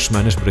próximas 2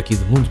 semanas por aqui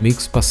de Mundo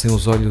Mix. Passem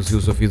os olhos e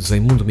os ouvidos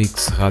em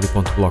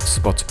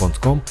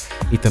mundomixradio.blogspot.com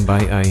e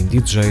também em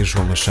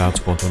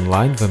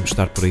djjoaomachado.online. Vamos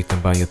estar por aí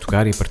também a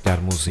tocar e a partilhar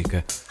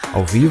música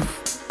ao vivo.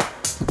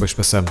 Depois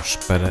passamos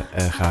para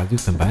a rádio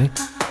também.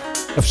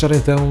 A fechar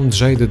então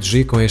DJ da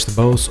DJ com este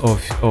Both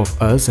of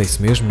Us, é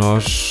isso mesmo,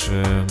 nós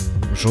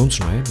juntos,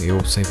 não é?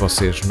 Eu sem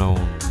vocês não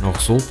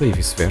resulta e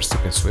vice-versa,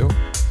 penso eu.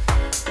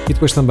 E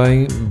depois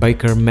também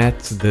Baker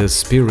Matt The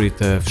Spirit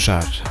a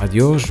fechar.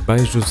 Adeus,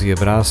 beijos e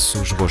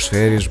abraços, boas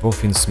férias, bom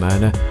fim de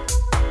semana.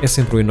 É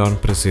sempre um enorme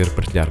prazer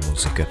partilhar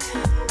música.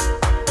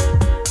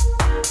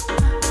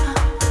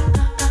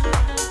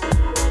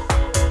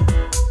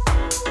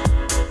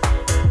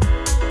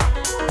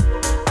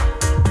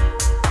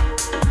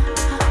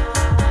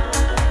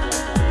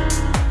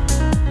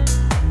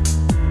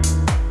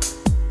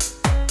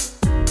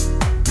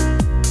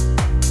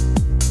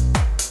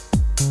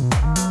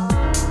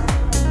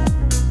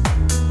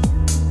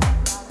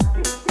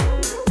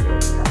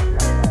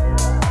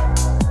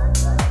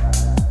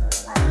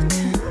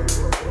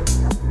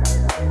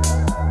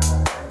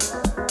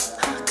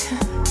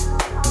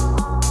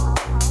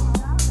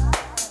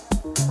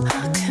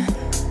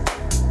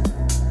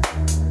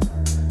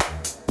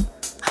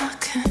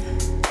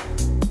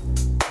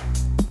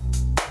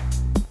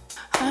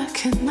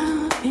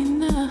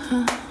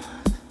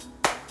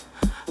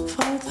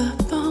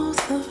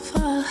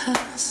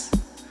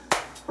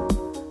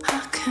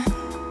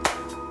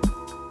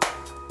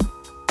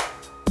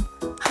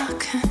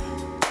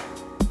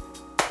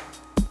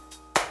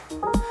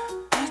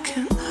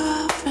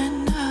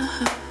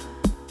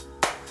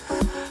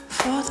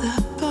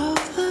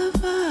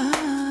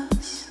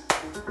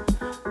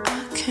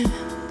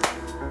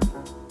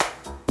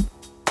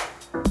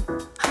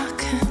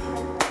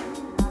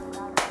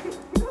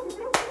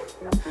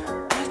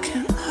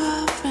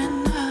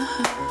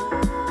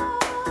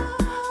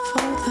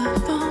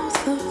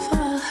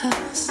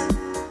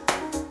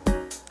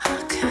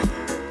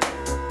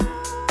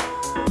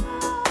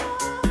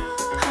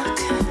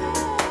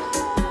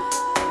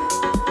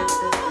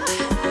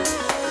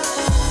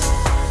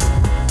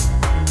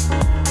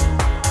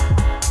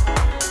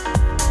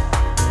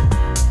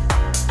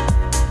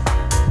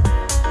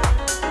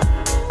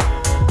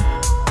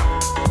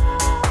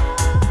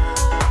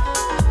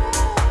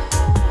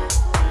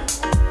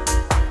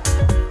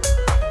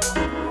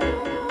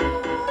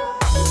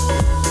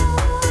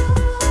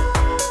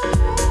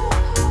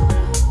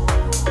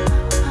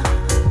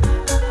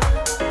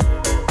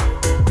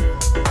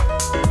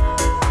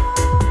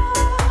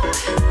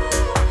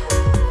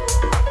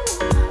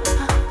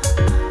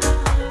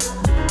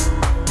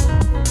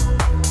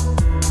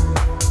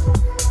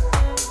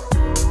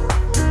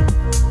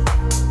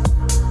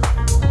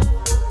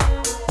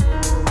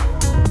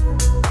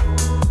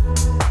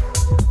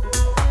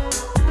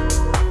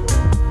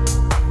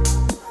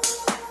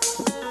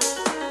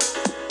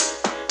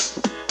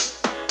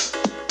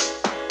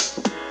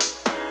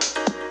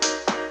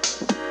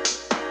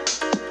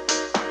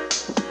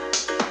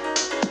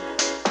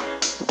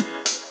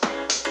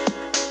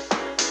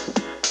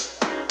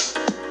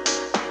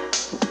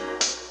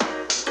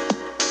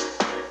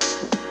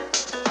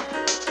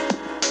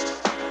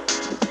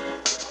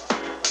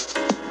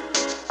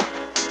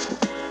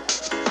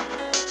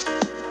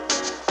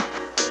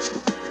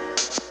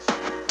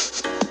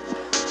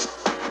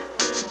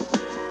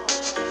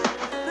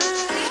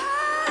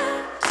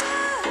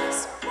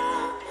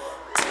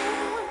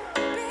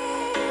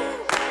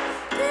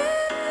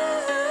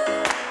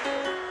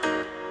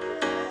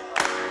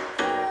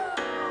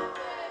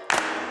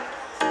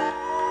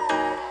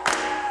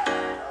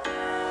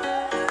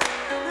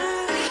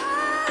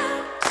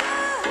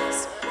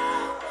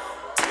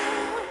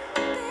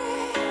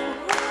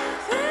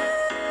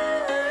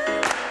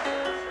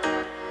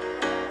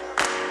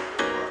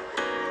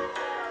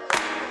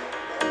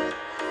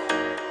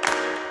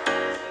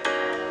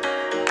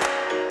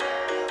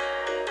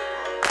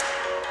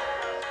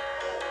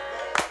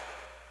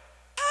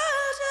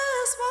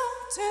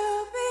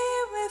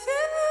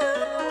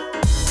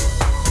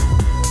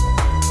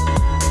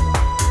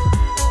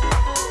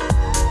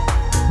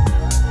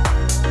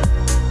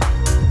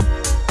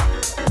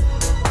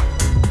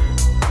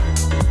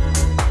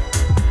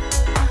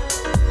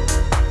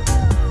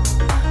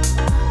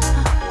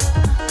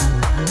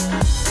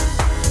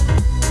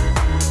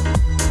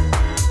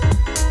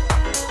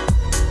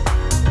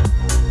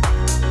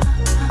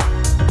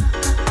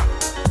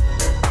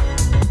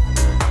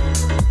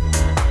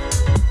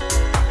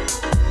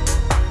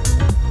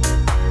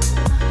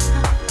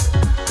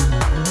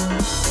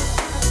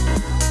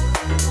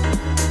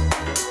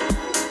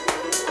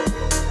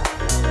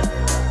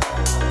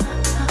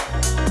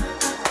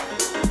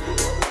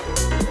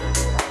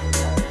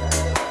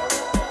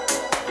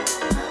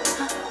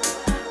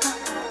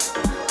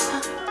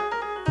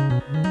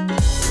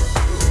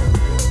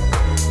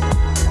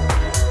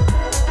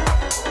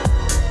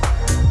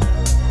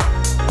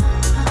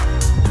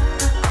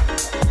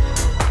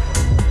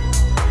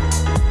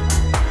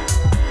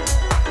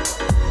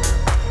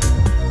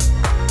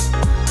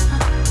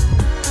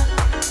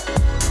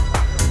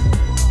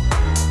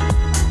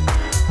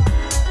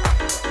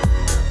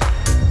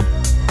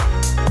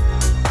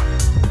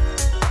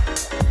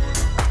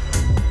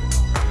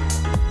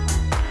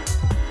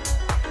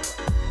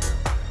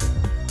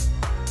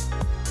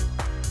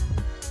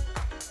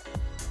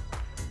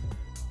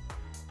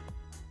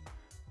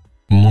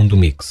 Mundo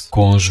Mix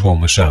com João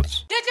Machado.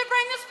 Did you